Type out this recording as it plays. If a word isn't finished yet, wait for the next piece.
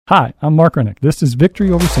Hi, I'm Mark Renick. This is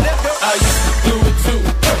Victory Over Sin. I used to do it too.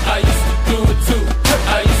 I used to do it too.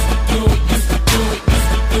 I used to do it, used to do it,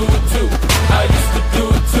 used to do it too. I used to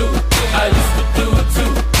do it too. I used to do it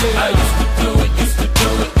too. I used to do it, used to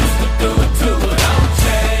do it, used to do it too. But I'm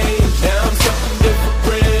changed, now I'm something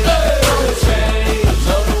different. I'm changed,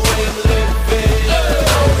 I love the way I'm living.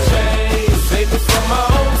 I'm changed, save me from my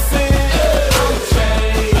own sin. I'm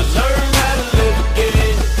changed, I learned how to live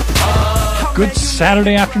again. Good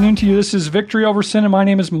Saturday afternoon to you. This is Victory Over Sin, and my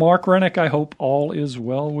name is Mark Renick. I hope all is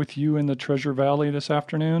well with you in the Treasure Valley this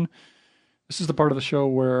afternoon. This is the part of the show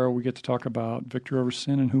where we get to talk about Victory Over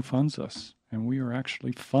Sin and who funds us. And we are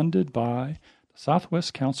actually funded by the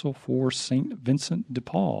Southwest Council for St. Vincent de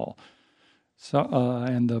Paul.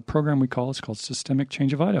 And the program we call is called Systemic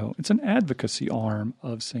Change of Idaho. It's an advocacy arm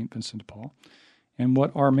of St. Vincent de Paul. And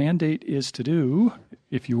what our mandate is to do,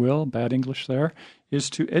 if you will, bad English there,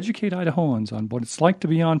 is to educate Idahoans on what it's like to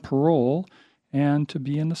be on parole and to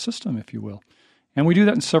be in the system, if you will. And we do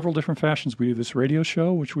that in several different fashions. We do this radio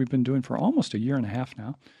show, which we've been doing for almost a year and a half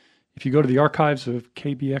now. If you go to the archives of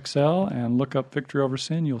KBXL and look up Victory Over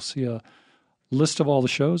Sin, you'll see a list of all the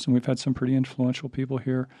shows, and we've had some pretty influential people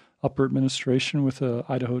here, upper administration with the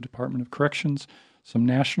Idaho Department of Corrections, some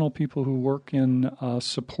national people who work in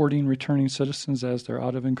supporting returning citizens as they're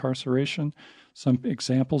out of incarceration, some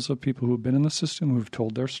examples of people who have been in the system who've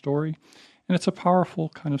told their story. And it's a powerful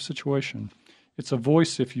kind of situation. It's a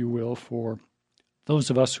voice, if you will, for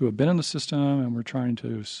those of us who have been in the system and we're trying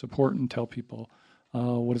to support and tell people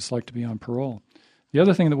what it's like to be on parole. The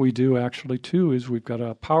other thing that we do actually, too, is we've got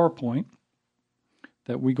a PowerPoint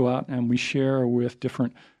that we go out and we share with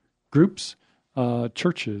different groups,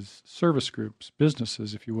 churches, service groups,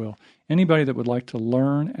 businesses, if you will, anybody that would like to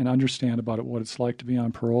learn and understand about what it's like to be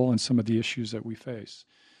on parole and some of the issues that we face.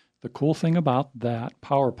 The cool thing about that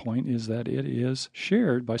PowerPoint is that it is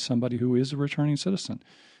shared by somebody who is a returning citizen.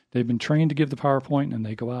 They've been trained to give the PowerPoint, and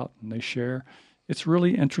they go out and they share. It's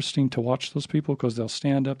really interesting to watch those people because they'll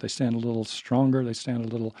stand up, they stand a little stronger, they stand a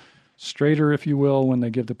little straighter, if you will, when they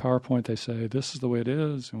give the PowerPoint. They say, this is the way it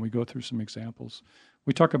is, and we go through some examples.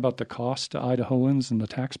 We talk about the cost to Idahoans and the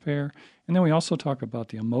taxpayer, and then we also talk about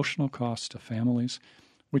the emotional cost to families,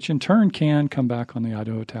 which in turn can come back on the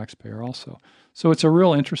Idaho taxpayer also. So it's a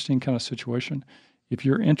real interesting kind of situation. If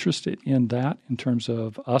you're interested in that, in terms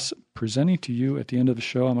of us presenting to you at the end of the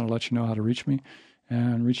show, I'm going to let you know how to reach me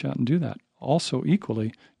and reach out and do that. Also,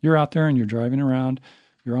 equally, you're out there and you're driving around,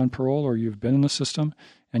 you're on parole or you've been in the system,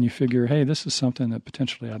 and you figure, hey, this is something that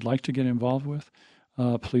potentially I'd like to get involved with.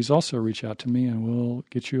 Please also reach out to me and we'll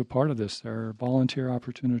get you a part of this. There are volunteer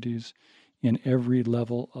opportunities in every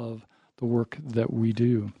level of the work that we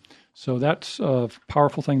do. So that's a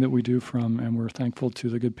powerful thing that we do and we're thankful to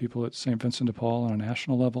the good people at St. Vincent de Paul on a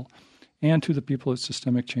national level and to the people at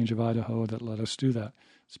Systemic Change of Idaho that let us do that.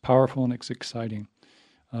 It's powerful and it's exciting.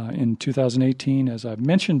 In 2018, as I've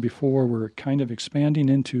mentioned before, we're kind of expanding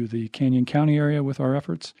into the Canyon County area with our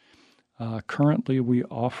efforts. Currently, we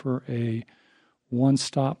offer a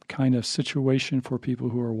one-stop kind of situation for people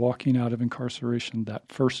who are walking out of incarceration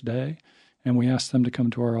that first day. And we ask them to come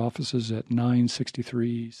to our offices at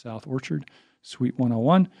 963 South Orchard, Suite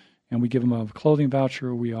 101, and we give them a clothing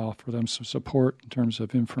voucher. We offer them some support in terms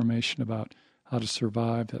of information about how to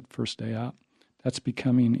survive that first day out. That's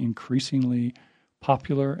becoming increasingly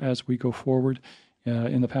popular as we go forward.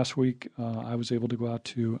 In the past week, I was able to go out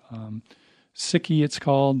to Sicky, it's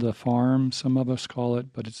called, the farm, some of us call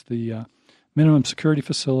it, but it's the minimum security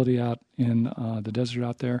facility out in the desert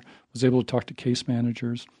out there. Was able to talk to case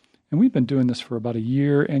managers. And we've been doing this for about a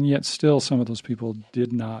year, and yet still some of those people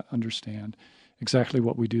did not understand exactly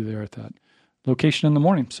what we do there at that location in the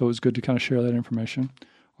morning. So it was good to kind of share that information.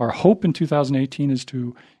 Our hope in 2018 is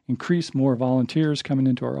to increase more volunteers coming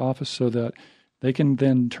into our office so that they can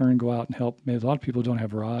then in turn go out and help. Maybe a lot of people don't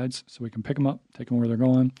have rides, so we can pick them up, take them where they're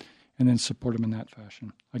going, and then support them in that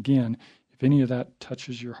fashion. Again, if any of that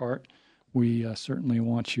touches your heart, we certainly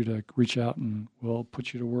want you to reach out and we'll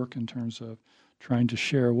put you to work in terms of trying to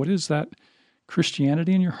share what is that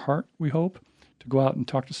Christianity in your heart, we hope, to go out and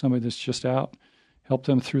talk to somebody that's just out, help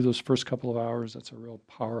them through those first couple of hours. That's a real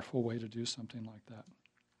powerful way to do something like that.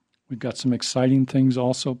 We've got some exciting things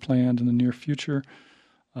also planned in the near future.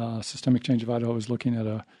 Systemic Change of Idaho is looking at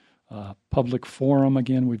a public forum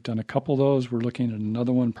again. We've done a couple of those. We're looking at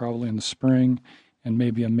another one probably in the spring and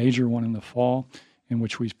maybe a major one in the fall in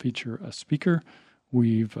which we feature a speaker.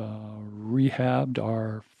 We've rehabbed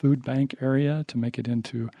our food bank area to make it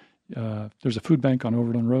into, there's a food bank on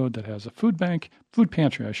Overland Road that has a food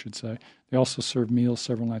pantry, I should say. They also serve meals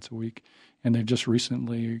several nights a week, and they've just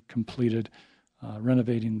recently completed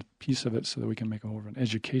renovating the piece of it so that we can make more of an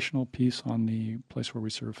educational piece on the place where we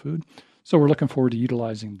serve food. So we're looking forward to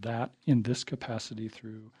utilizing that in this capacity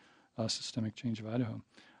through Systemic Change of Idaho.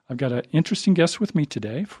 I've got an interesting guest with me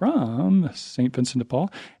today from St. Vincent de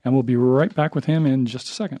Paul, and we'll be right back with him in just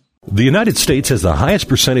a second. The United States has the highest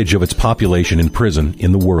percentage of its population in prison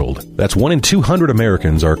in the world. That's 1 in 200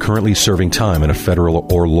 Americans are currently serving time in a federal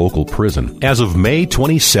or local prison. As of May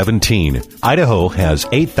 2017, Idaho has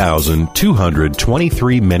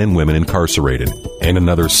 8,223 men and women incarcerated, and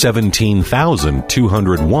another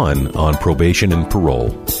 17,201 on probation and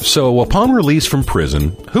parole. So, upon release from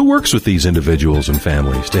prison, who works with these individuals and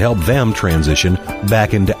families to help them transition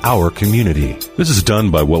back into our community? This is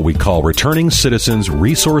done by what we call Returning Citizens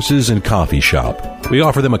Resources and Coffee Shop. We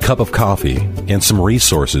offer them a cup of coffee and some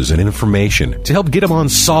resources and information to help get them on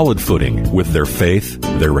solid footing with their faith,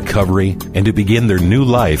 their recovery, and to begin their new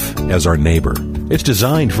life as our neighbor. It's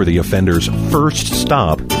designed for the offender's first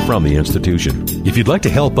stop from the institution. If you'd like to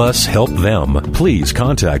help us help them, please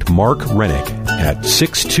contact Mark Renick at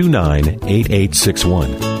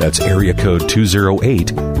 629-8861. That's area code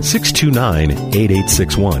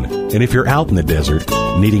 208-629-8861. And if you're out in the desert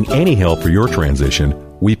needing any help for your transition,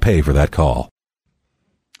 we pay for that call.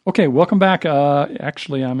 Okay, welcome back.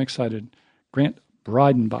 Actually, I'm excited. Grant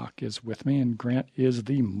Breidenbach is with me, and Grant is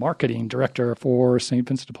the marketing director for St.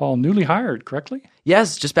 Vincent de Paul, newly hired, correctly?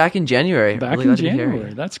 Yes, just back in January. Back in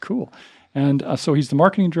January. That's cool. And so he's the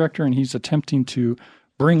marketing director, and he's attempting to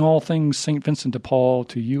bring all things St. Vincent de Paul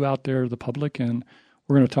to you out there, the public, and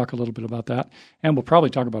we're going to talk a little bit about that. And we'll probably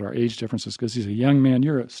talk about our age differences because he's a young man.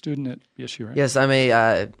 You're a student at BSU, right? Yes, I'm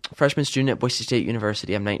a freshman student at Boise State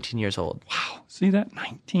University. I'm 19 years old. Wow. See that?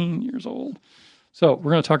 19 years old. So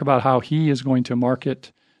we're going to talk about how he is going to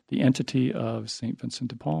market the entity of St. Vincent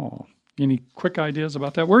de Paul. Any quick ideas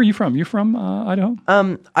about that? Where are you from? You from Idaho?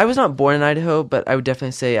 I was not born in Idaho, but I would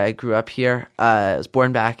definitely say I grew up here. I was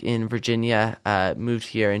born back in Virginia, moved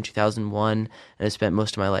here in 2001, and I've spent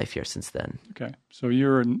most of my life here since then. Okay. So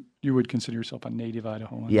you would consider yourself a native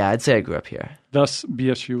Idahoan? Yeah, I'd say I grew up here. Thus,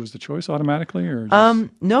 BSU was the choice automatically? Or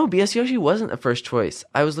No, BSU actually wasn't the first choice.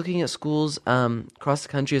 I was looking at schools across the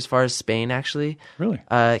country as far as Spain, actually. Really?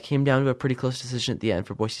 It came down to a pretty close decision at the end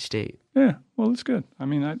for Boise State. Yeah, well, that's good. I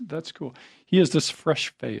mean, that's cool. He has this fresh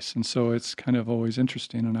face, and so it's kind of always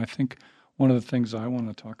interesting. And I think one of the things I want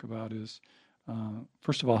to talk about is,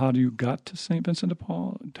 first of all, how you got to St. Vincent de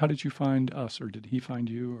Paul? How did you find us, or did he find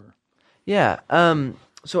you? Or Yeah,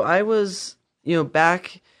 so I was,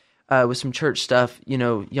 back with some church stuff,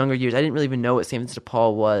 younger years. I didn't really even know what St. Vincent de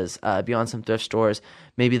Paul was beyond some thrift stores,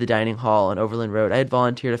 maybe the dining hall on Overland Road. I had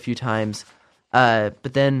volunteered a few times,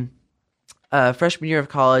 but then freshman year of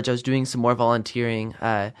college, I was doing some more volunteering,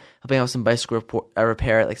 helping out with some bicycle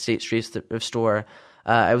repair at like State Street thrift store.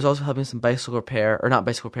 I was also helping some bicycle repair, or not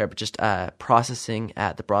bicycle repair, but just processing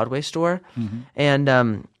at the Broadway store. Mm-hmm.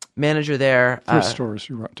 And manager there. Thrift stores,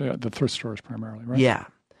 you're right. The thrift stores primarily, right? Yeah.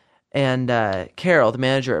 And Carol, the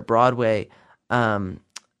manager at Broadway,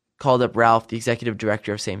 called up Ralph, the executive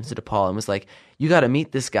director of St. Vincent de Paul, and was like, you got to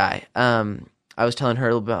meet this guy. I was telling her a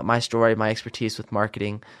little bit about my story, my expertise with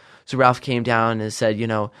marketing. So Ralph came down and said,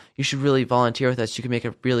 you should really volunteer with us. You can make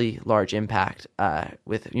a really large impact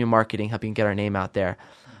with marketing, helping get our name out there.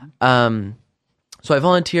 Mm-hmm. So I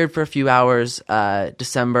volunteered for a few hours,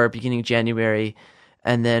 December, beginning January,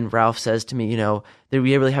 and then Ralph says to me, that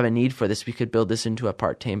we really have a need for this. We could build this into a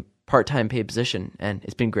part-time paid position, and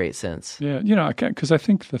it's been great since. Yeah, because I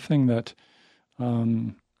think the thing that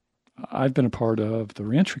I've been a part of the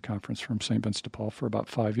reentry conference from St. Vincent de Paul for about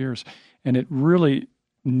 5 years, and it really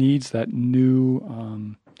needs that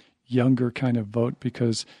new, younger kind of vote,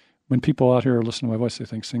 because when people out here are listening to my voice, they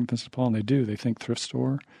think St. Vincent de Paul, and they do. They think thrift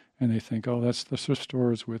store, and they think, oh, that's the thrift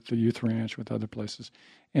stores with the youth ranch, with other places.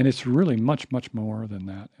 And it's really much, much more than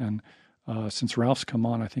that. And since Ralph's come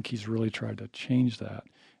on, I think he's really tried to change that.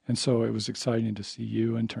 And so it was exciting to see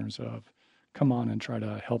you in terms of come on and try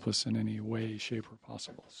to help us in any way, shape, or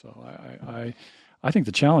possible. So I think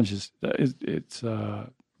the challenge is it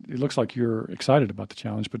looks like you're excited about the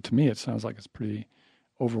challenge, but to me it sounds like it's pretty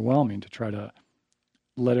overwhelming to try to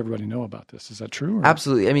let everybody know about this. Is that true? Or?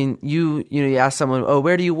 Absolutely. I mean, you ask someone, oh,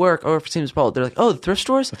 where do you work? Oh, for St. Vincent de Paul. They're like, oh, the thrift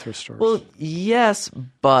stores? The thrift stores. Well, yes,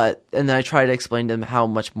 but, and then I try to explain to them how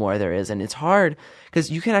much more there is. And it's hard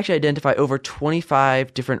because you can actually identify over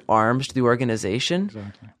 25 different arms to the organization.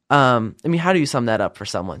 Exactly. I mean, how do you sum that up for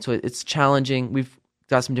someone? So it's challenging. We've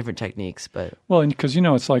got some different techniques, but. Well, because,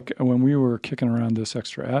 it's like when we were kicking around this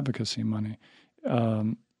extra advocacy money,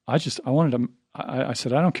 I wanted to, I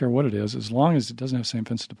said, I don't care what it is, as long as it doesn't have St.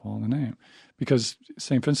 Vincent de Paul in the name, because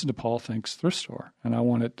St. Vincent de Paul thinks thrift store, and I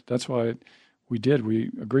want it. That's why we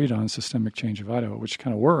agreed on Systemic Change of Idaho, which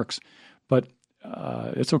kind of works. But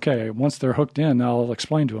it's okay. Once they're hooked in, I'll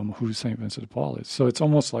explain to them who St. Vincent de Paul is. So it's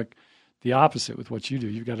almost like the opposite with what you do.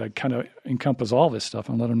 You've got to kind of encompass all this stuff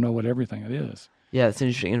and let them know what everything it is. Yeah, it's an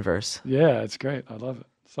interesting inverse. Yeah, it's great. I love it.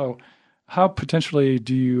 So how potentially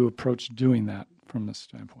do you approach doing that from this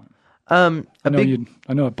standpoint? I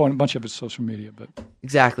know a bunch of it's social media, but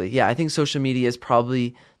exactly. Yeah, I think social media is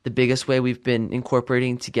probably the biggest way we've been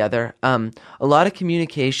incorporating together. A lot of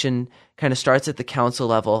communication kind of starts at the council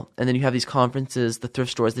level, and then you have these conferences, the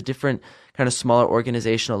thrift stores, the different kind of smaller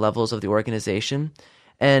organizational levels of the organization.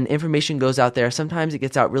 And information goes out there. Sometimes it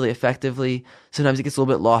gets out really effectively. Sometimes it gets a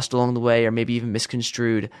little bit lost along the way, or maybe even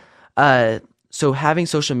misconstrued. So having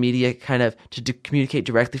social media kind of to communicate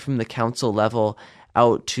directly from the council level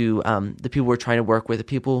out to the people we're trying to work with, the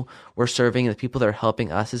people we're serving, and the people that are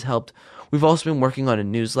helping us has helped. We've also been working on a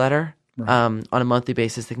newsletter on a monthly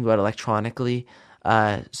basis that can go out electronically.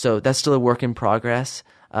 So that's still a work in progress,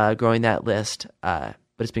 growing that list, but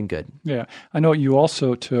it's been good. Yeah. I know you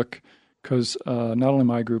also took, because not only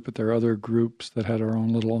my group, but there are other groups that had our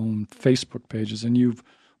own Facebook pages, and you've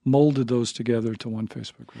molded those together to one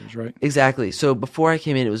Facebook page, right? Exactly. So before I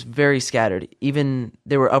came in, it was very scattered. Even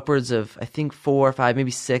there were upwards of, I think, 4 or 5, maybe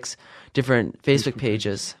 6 different Facebook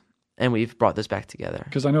pages, and we've brought those back together.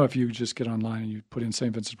 Because I know if you just get online and you put in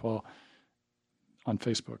St. Vincent de Paul on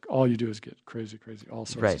Facebook, all you do is get crazy, all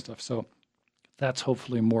sorts of stuff. So that's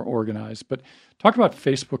hopefully more organized. But talk about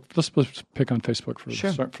Facebook. Let's pick on Facebook for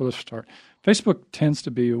the start. Facebook tends to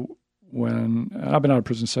be when I've been out of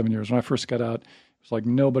prison 7 years. When I first got out, it was like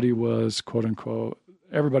nobody was, quote unquote,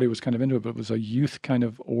 everybody was kind of into it, but it was a youth kind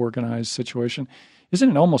of organized situation.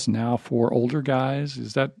 Isn't it almost now for older guys?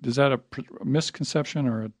 Is that a misconception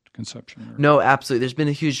or a conception? No, absolutely. There's been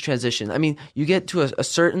a huge transition. I mean, you get to a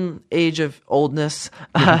certain age of oldness.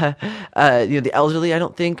 The elderly, I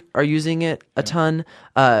don't think, are using it a ton,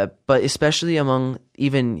 but especially among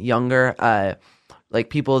even younger like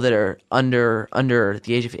people that are under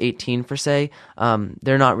the age of 18, per se,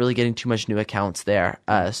 they're not really getting too much new accounts there.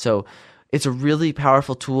 So it's a really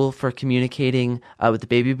powerful tool for communicating with the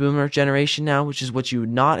baby boomer generation now, which is what you would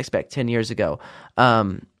not expect 10 years ago.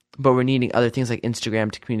 But we're needing other things like Instagram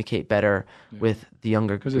to communicate better with the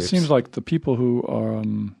younger groups. Because it seems like the people who are,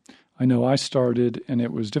 I know I started, and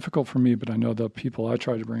it was difficult for me, but I know the people I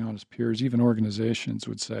tried to bring on as peers, even organizations,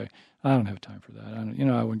 would say, I don't have time for that.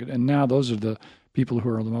 I wouldn't get. And now those are the people who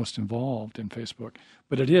are the most involved in Facebook.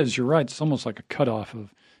 But you're right, it's almost like a cutoff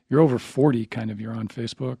of, you're over 40 kind of, you're on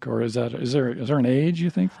Facebook, or is there an age you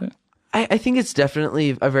think that? I think it's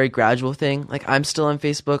definitely a very gradual thing. Like, I'm still on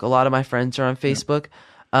Facebook. A lot of my friends are on Facebook,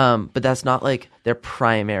 but that's not like their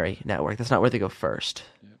primary network. That's not where they go first.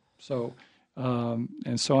 Yeah. So,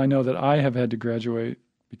 so I know that I have had to graduate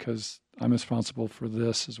because I'm responsible for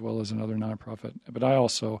this as well as another nonprofit. But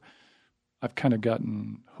I've kind of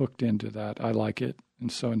gotten hooked into that. I like it.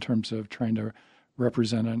 And so in terms of trying to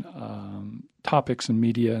represent topics and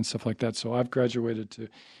media and stuff like that. So I've graduated to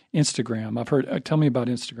Instagram. I've heard, tell me about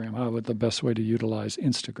Instagram, how would the best way to utilize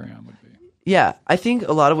Instagram would be. Yeah, I think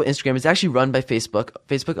a lot of what Instagram is actually run by Facebook.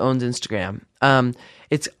 Facebook owns Instagram.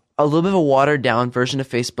 It's a little bit of a watered down version of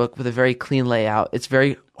Facebook with a very clean layout. It's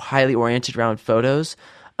very highly oriented around photos.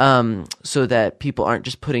 So that people aren't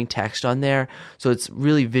just putting text on there. So it's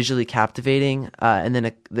really visually captivating. And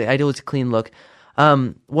then the ideal is a clean look.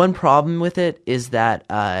 One problem with it is that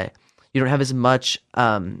you don't have as much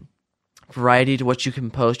variety to what you can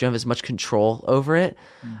post. You don't have as much control over it.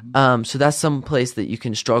 Mm-hmm. So that's some place that you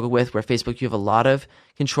can struggle with, where Facebook, you have a lot of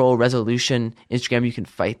control, resolution. Instagram, you can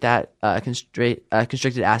fight that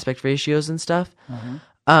constricted aspect ratios and stuff.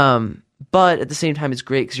 Mm-hmm. But at the same time, it's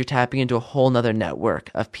great because you're tapping into a whole nother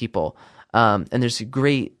network of people. And there's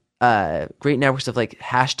great networks of like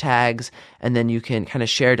hashtags, and then you can kind of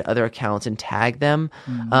share to other accounts and tag them.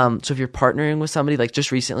 Mm-hmm. So if you're partnering with somebody, like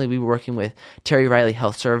just recently we were working with Terry Riley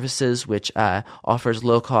Health Services, which offers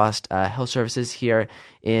low-cost health services here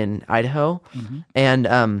in Idaho. Mm-hmm.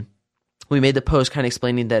 And we made the post kind of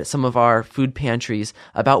explaining that some of our food pantries,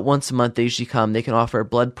 about once a month they usually come, they can offer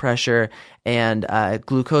blood pressure and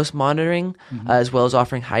glucose monitoring, mm-hmm. As well as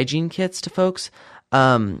offering hygiene kits to folks.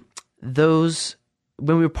 When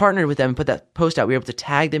we were partnered with them and put that post out, we were able to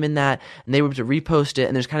tag them in that, and they were able to repost it,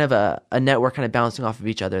 and there's kind of a network kind of bouncing off of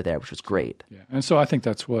each other there, which was great. Yeah, and so I think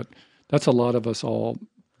that's a lot of us all,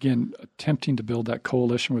 again, attempting to build that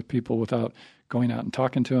coalition with people without going out and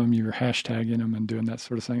talking to them. You're hashtagging them and doing that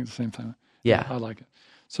sort of thing at the same time. Yeah. I like it.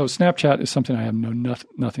 So Snapchat is something I have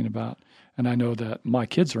nothing about, and I know that my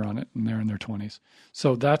kids are on it, and they're in their 20s.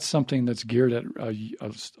 So that's something that's geared at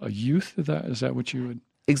a youth. Is that what you would?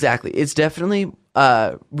 Exactly. It's definitely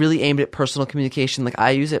really aimed at personal communication. Like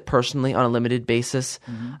I use it personally on a limited basis.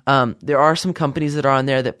 There are some companies that are on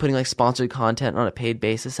there that putting like sponsored content on a paid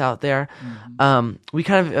basis out there. We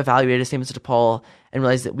kind of evaluated St. Vincent de Paul and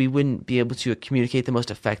realized that we wouldn't be able to communicate the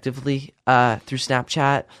most effectively through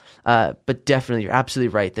Snapchat. But definitely, you're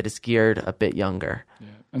absolutely right that it's geared a bit younger. Yeah.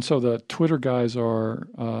 And so the Twitter guys are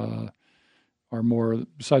more,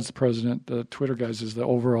 besides the president, the Twitter guys is the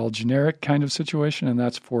overall generic kind of situation, and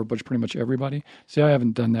that's for pretty much everybody. See, I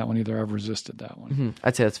haven't done that one either. I've resisted that one.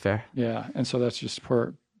 I'd say that's fair. Yeah, and so that's just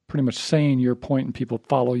for pretty much saying your point, and people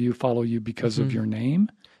follow you because of your name.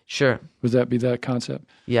 Sure. Would that be that concept?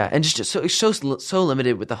 Yeah, and just so it's so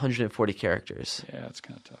limited with 140 characters. Yeah, it's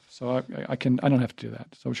kind of tough. So I don't have to do that.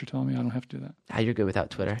 So what you're telling me, I don't have to do that? You're good without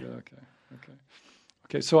Twitter.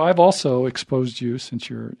 Okay. So I've also exposed you since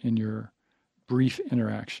you're in your brief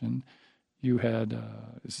interaction. You had,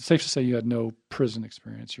 is it safe to say you had no prison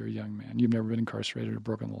experience? You're a young man. You've never been incarcerated or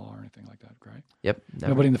broken the law or anything like that, right? Yep. Never.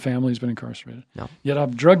 Nobody in the family has been incarcerated? No. Yet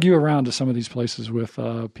I've drug you around to some of these places with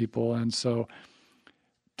people. And so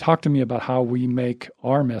talk to me about how we make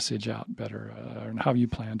our message out better and how you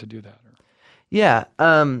plan to do that. Yeah.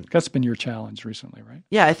 That's been your challenge recently, right?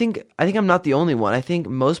 Yeah, I think I'm not the only one. I think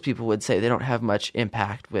most people would say they don't have much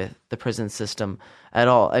impact with the prison system at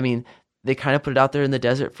all. I mean, they kind of put it out there in the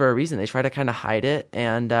desert for a reason. They try to kind of hide it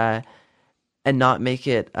and not make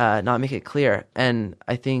it clear. And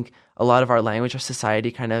I think a lot of our language, our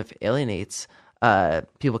society, kind of alienates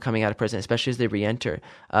people coming out of prison, especially as they re-enter.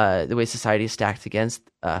 The way society is stacked against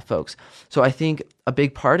folks. So I think a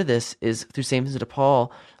big part of this is through St. Vincent de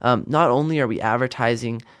Paul. Not only are we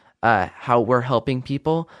advertising how we're helping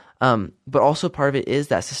people, but also part of it is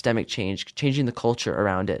that systemic change, changing the culture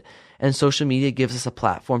around it. And social media gives us a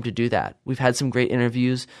platform to do that. We've had some great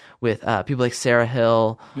interviews with people like Sarah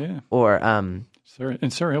Hill, or Sarah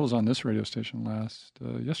Hill was on this radio station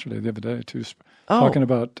yesterday, the other day too, talking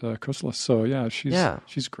about Coastless. So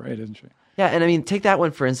she's great, isn't she? Yeah, and I mean, take that one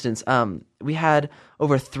for instance. We had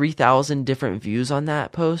over 3,000 different views on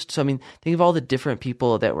that post. So I mean, think of all the different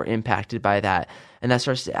people that were impacted by that, and that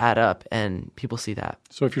starts to add up, and people see that.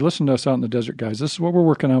 So if you're listening to us out in the desert, guys, this is what we're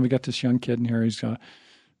working on. We got this young kid in here. He's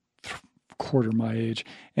quarter my age,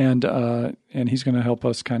 and he's going to help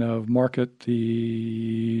us kind of market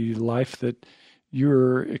the life that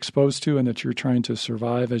you're exposed to and that you're trying to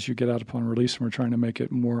survive as you get out upon release. And we're trying to make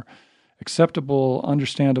it more acceptable,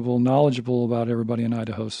 understandable, knowledgeable about everybody in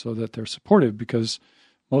Idaho so that they're supportive, because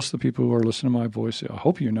most of the people who are listening to my voice, I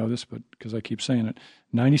hope you know this, but because I keep saying it,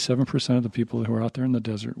 97% of the people who are out there in the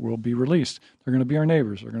desert will be released. They're going to be our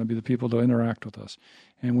neighbors. They're going to be the people to interact with us.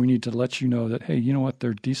 And we need to let you know that, hey, you know what?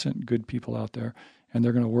 They're decent, good people out there, and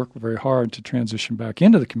they're going to work very hard to transition back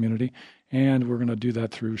into the community. And we're going to do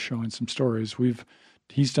that through showing some stories.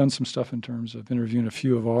 He's done some stuff in terms of interviewing a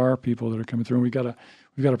few of our people that are coming through. And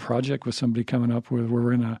we've got a project with somebody coming up where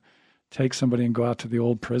we're going to take somebody and go out to the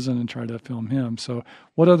old prison and try to film him. So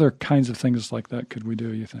what other kinds of things like that could we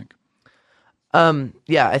do, you think?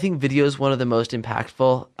 Yeah, I think video is one of the most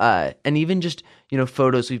impactful. And even just,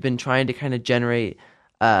 photos, we've been trying to kind of generate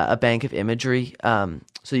a bank of imagery.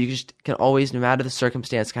 So you just can always, no matter the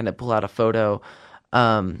circumstance, kind of pull out a photo.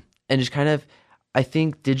 And just kind of, I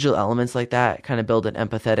think digital elements like that kind of build an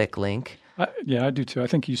empathetic link. I do too. I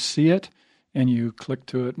think you see it and you click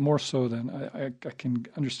to it more so than I can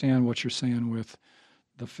understand what you're saying with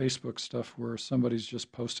the Facebook stuff where somebody's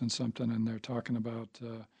just posting something and they're talking about,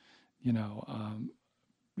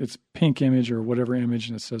 it's pink image or whatever image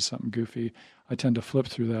and it says something goofy. I tend to flip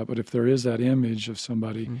through that. But if there is that image of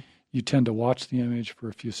somebody, you tend to watch the image for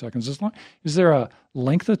a few seconds. Is there a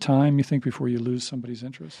length of time you think before you lose somebody's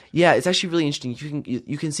interest? Yeah, it's actually really interesting.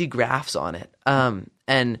 You can see graphs on it,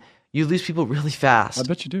 and you lose people really fast. I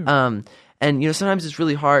bet you do. And sometimes it's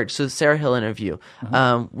really hard. So Sarah Hill interview,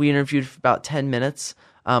 we interviewed for about 10 minutes.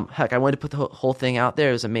 Heck, I wanted to put the whole thing out there.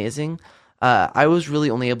 It was amazing. I was really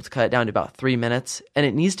only able to cut it down to about 3 minutes, and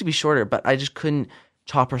it needs to be shorter, but I just couldn't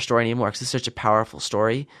chop her story anymore because it's such a powerful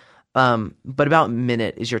story. But about a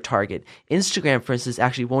minute is your target. Instagram, for instance,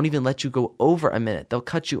 actually won't even let you go over a minute. They'll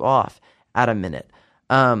cut you off at a minute.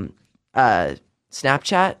 Snapchat,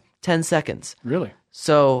 10 seconds. Really?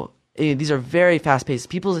 So these are very fast-paced.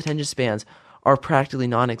 People's attention spans are practically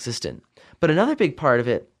non-existent. But another big part of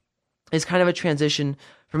it is kind of a transition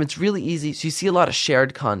from it's really easy. So you see a lot of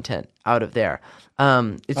shared content out of there.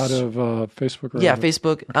 It's out of Facebook? Yeah,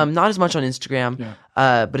 Facebook. Okay. Not as much on Instagram,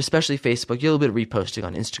 but especially Facebook. You get a little bit of reposting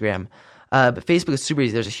on Instagram. But Facebook is super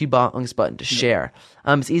easy. There's a humongous button to share.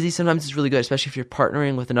 It's easy. Sometimes it's really good, especially if you're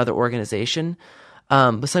partnering with another organization.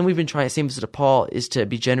 But something we've been trying, same as DePaul, is to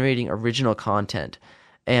be generating original content.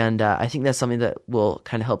 And I think that's something that will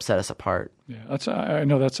kind of help set us apart. Yeah, I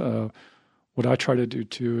know that's what I try to do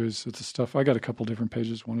too. Is the stuff I got a couple different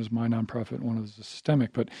pages. One is my nonprofit, one is the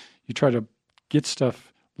systemic. But you try to get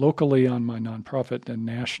stuff locally on my nonprofit and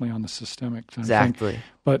nationally on the systemic kind of thing.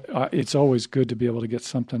 But it's always good to be able to get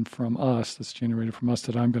something from us that's generated from us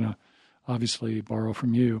that I'm going to obviously borrow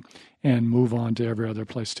from you and move on to every other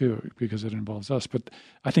place too, because it involves us. But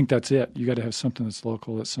I think that's it. You got to have something that's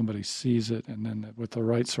local, that somebody sees it, and then with the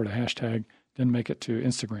right sort of hashtag, then make it to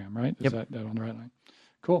Instagram, right? Is that on the right line?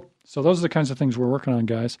 Cool. So those are the kinds of things we're working on,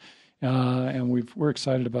 guys. And we're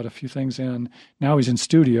excited about a few things. And now he's in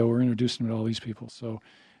studio. We're introducing him to all these people. So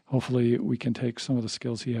hopefully we can take some of the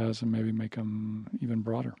skills he has and maybe make them even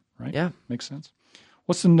broader, right? Yeah. Makes sense.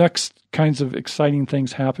 What's the next kinds of exciting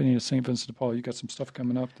things happening at St. Vincent de Paul? You got some stuff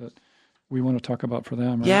coming up that we want to talk about for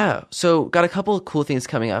them, right? Yeah. So got a couple of cool things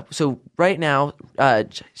coming up. So right now,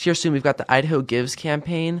 here soon, we've got the Idaho Gives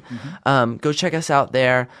campaign. Go check us out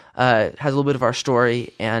there. Has a little bit of our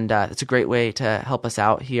story, and it's a great way to help us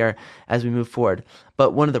out here as we move forward.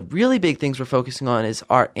 But one of the really big things we're focusing on is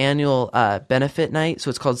our annual benefit night. So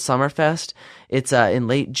it's called Summerfest. It's in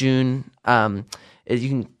late June. You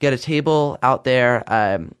can get a table out there.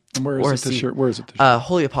 And where is it this year?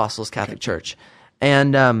 Holy Apostles Catholic Church.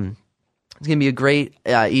 And it's going to be a great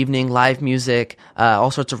evening, live music, all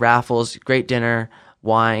sorts of raffles, great dinner,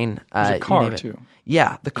 wine. There's a car, too.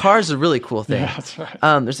 Yeah, the car is a really cool thing. Yeah, that's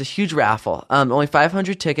right. There's a huge raffle. Only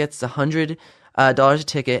 500 tickets, $100 a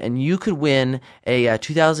ticket, and you could win a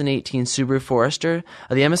 2018 Subaru Forester.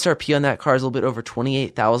 The MSRP on that car is a little bit over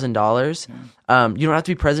 $28,000. You don't have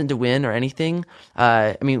to be present to win or anything.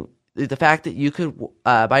 I mean, the fact that you could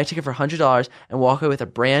buy a ticket for $100 and walk away with a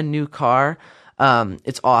brand new car,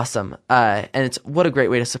 it's awesome. And it's what a great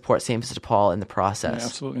way to support St. Vincent de Paul in the process. Yeah,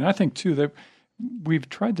 absolutely. And I think, too, that we've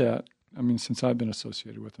tried that, I mean, since I've been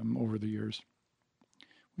associated with them over the years.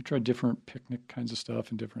 We tried different picnic kinds of stuff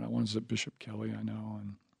and different ones at Bishop Kelly, I know,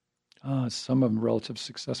 and some of them relative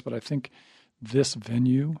success. But I think this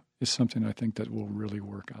venue is something I think that will really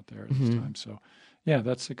work out there at this time. So, yeah,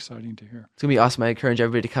 that's exciting to hear. It's going to be awesome. I encourage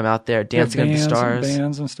everybody to come out there, dancing under the stars.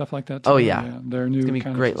 Bands and stuff like that, too. Oh, yeah. They're new. It's going to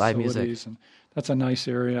be great live music. And that's a nice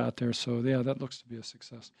area out there. So, yeah, that looks to be a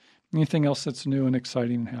success. Anything else that's new and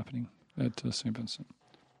exciting and happening at St. Vincent?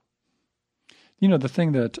 You know, the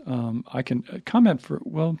thing that I can comment for,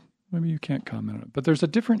 well, maybe you can't comment on it, but there's a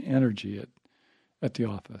different energy at the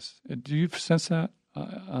office. Do you sense that?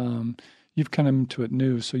 You've come into it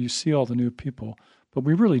new, so you see all the new people, but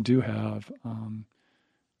we really do have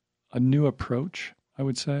a new approach, I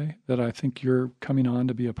would say, that I think you're coming on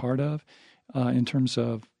to be a part of in terms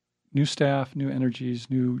of new staff, new energies,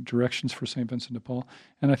 new directions for St. Vincent de Paul.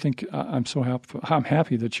 And I think I'm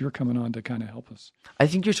happy that you're coming on to kind of help us. I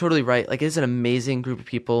think you're totally right. Like, it's an amazing group of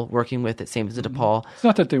people working with at St. Vincent de Paul. It's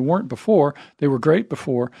not that they weren't before. They were great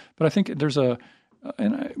before. But I think there's we'll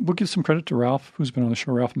give some credit to Ralph, who's been on the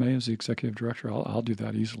show. Ralph May is the executive director. I'll do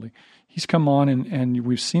that easily. He's come on, and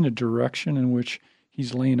we've seen a direction in which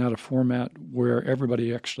he's laying out a format where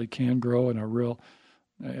everybody actually can grow in a real,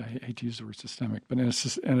 I hate to use the word systemic, but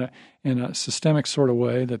in a systemic sort of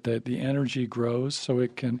way, that the energy grows so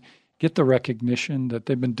it can get the recognition that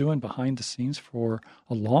they've been doing behind the scenes for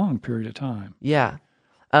a long period of time. Yeah.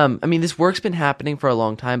 I mean, this work's been happening for a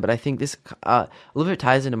long time, but I think this a little bit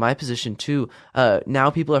ties into my position too. Now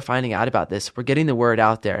people are finding out about this. We're getting the word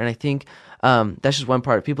out there, and I think that's just one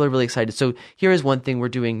part. People are really excited. So here is one thing we're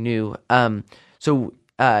doing new. In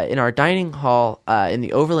our dining hall in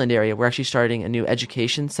the Overland area, we're actually starting a new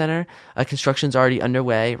education center. Construction's already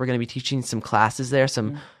underway. We're going to be teaching some classes there,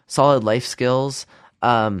 some solid life skills,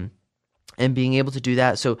 and being able to do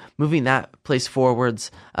that. So moving that place forwards,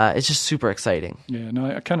 it's just super exciting. Yeah, no,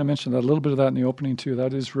 I kind of mentioned that a little bit of that in the opening too.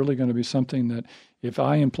 That is really going to be something that, if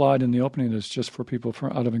I implied in the opening it's just for people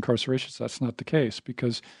out of incarceration, that's not the case,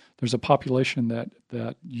 because there's a population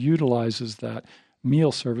that utilizes that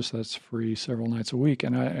meal service that's free several nights a week,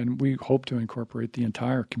 and we hope to incorporate the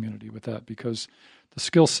entire community with that, because the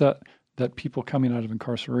skill set that people coming out of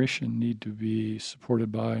incarceration need to be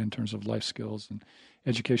supported by in terms of life skills and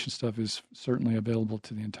education stuff is certainly available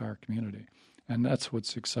to the entire community. And that's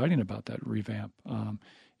what's exciting about that revamp.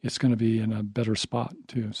 It's going to be in a better spot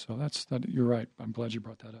too. So you're right. I'm glad you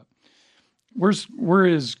brought that up. Where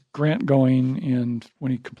is Grant going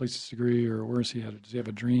when he completes his degree, or where is he headed? Does he have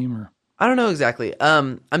a dream, or? I don't know exactly.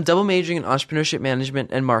 I'm double majoring in entrepreneurship management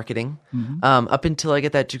and marketing. Up until I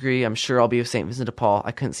get that degree, I'm sure I'll be with St. Vincent de Paul.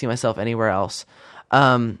 I couldn't see myself anywhere else.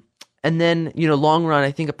 And then, long run, I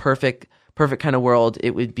think a perfect perfect kind of world,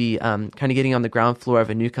 it would be kind of getting on the ground floor of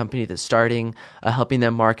a new company that's starting, helping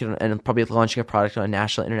them market and probably launching a product on a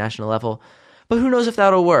national, international level. But who knows if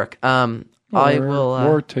that'll work?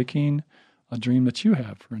 Or taking a dream that you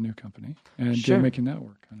have for a new company and making that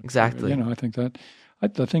work. Exactly. I think that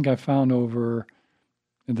the thing I found over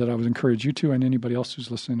that I would encourage you to, and anybody else who's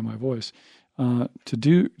listening to my voice,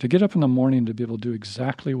 to get up in the morning to be able to do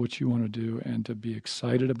exactly what you want to do and to be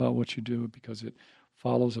excited about what you do because it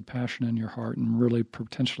follows a passion in your heart and really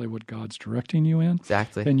potentially what God's directing you in.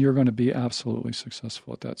 Exactly. And you're going to be absolutely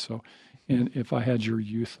successful at that. So, and if I had your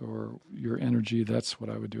youth or your energy, that's what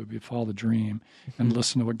I would do. Would be follow the dream and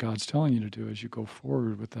listen to what God's telling you to do as you go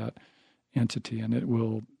forward with that entity, and it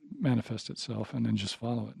will manifest itself, and then just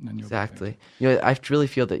follow it, and then you'll exactly. I really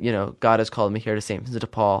feel that God has called me here to St. Vincent de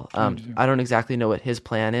Paul. I don't exactly know what His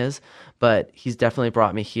plan is, but He's definitely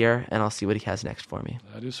brought me here, and I'll see what He has next for me.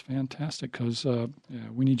 That is fantastic because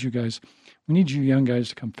we need you guys. We need you young guys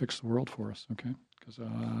to come fix the world for us, okay? Because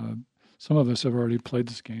some of us have already played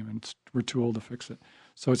this game, and we're too old to fix it.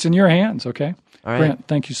 So it's in your hands, okay? All right. Grant,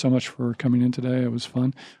 thank you so much for coming in today. It was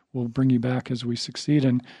fun. We'll bring you back as we succeed,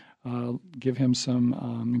 and give him some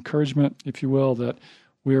encouragement, if you will, that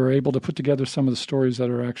we were able to put together some of the stories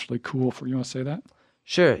that are actually cool for you. Want to say that?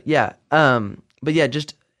 Sure, yeah. But yeah,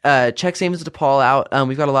 just check St. Vincent de Paul out.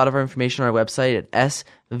 We've got a lot of our information on our website at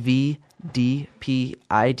svdpid.org.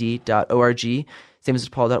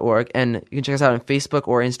 StVincentDePaul.org, and you can check us out on Facebook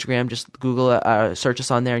or Instagram. Just Google, search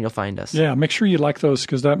us on there, and you'll find us. Yeah, make sure you like those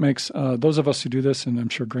because that makes those of us who do this, and I'm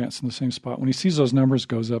sure Grant's in the same spot. When he sees those numbers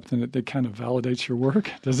goes up, then it kind of validates your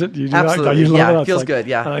work. Does it? You do Absolutely. Like that? It feels good.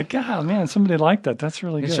 Yeah. Like, God, man, somebody liked that. That's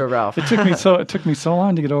really good. Sure, Ralph. It took me so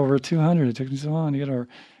long to get over 200. It took me so long to get over.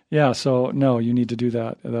 Yeah, so no, you need to do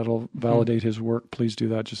that. That'll validate his work. Please do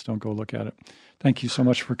that. Just don't go look at it. Thank you so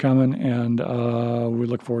much for coming, and we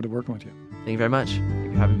look forward to working with you. Thank you very much. Thank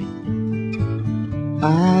you for having me.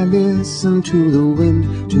 I listen to the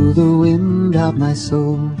wind of my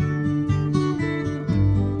soul.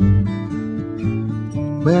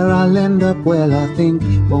 Where I'll end up, well, I think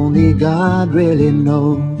only God really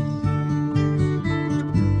knows.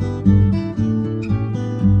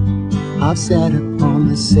 I've sat upon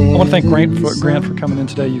the I want to thank Grant for coming in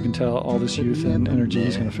today. You can tell all this youth and energy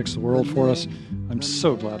is going to fix the world for us. I'm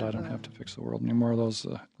so glad I don't have to fix the world anymore. Those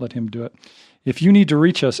let him do it. If you need to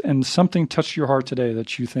reach us and something touched your heart today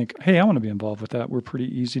that you think, hey, I want to be involved with that, we're pretty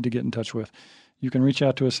easy to get in touch with. You can reach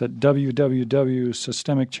out to us at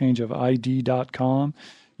www.systemicchangeofid.com.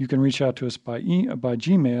 You can reach out to us by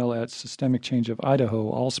Gmail at systemicchangeofidaho,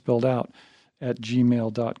 all spelled out, at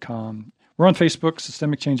gmail.com. We're on Facebook,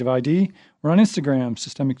 Systemic Change of ID. We're on Instagram,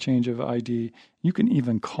 Systemic Change of ID. You can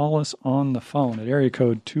even call us on the phone at area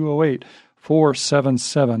code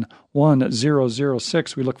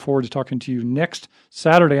 208-477-1006. We look forward to talking to you next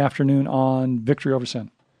Saturday afternoon on Victory Over Sin.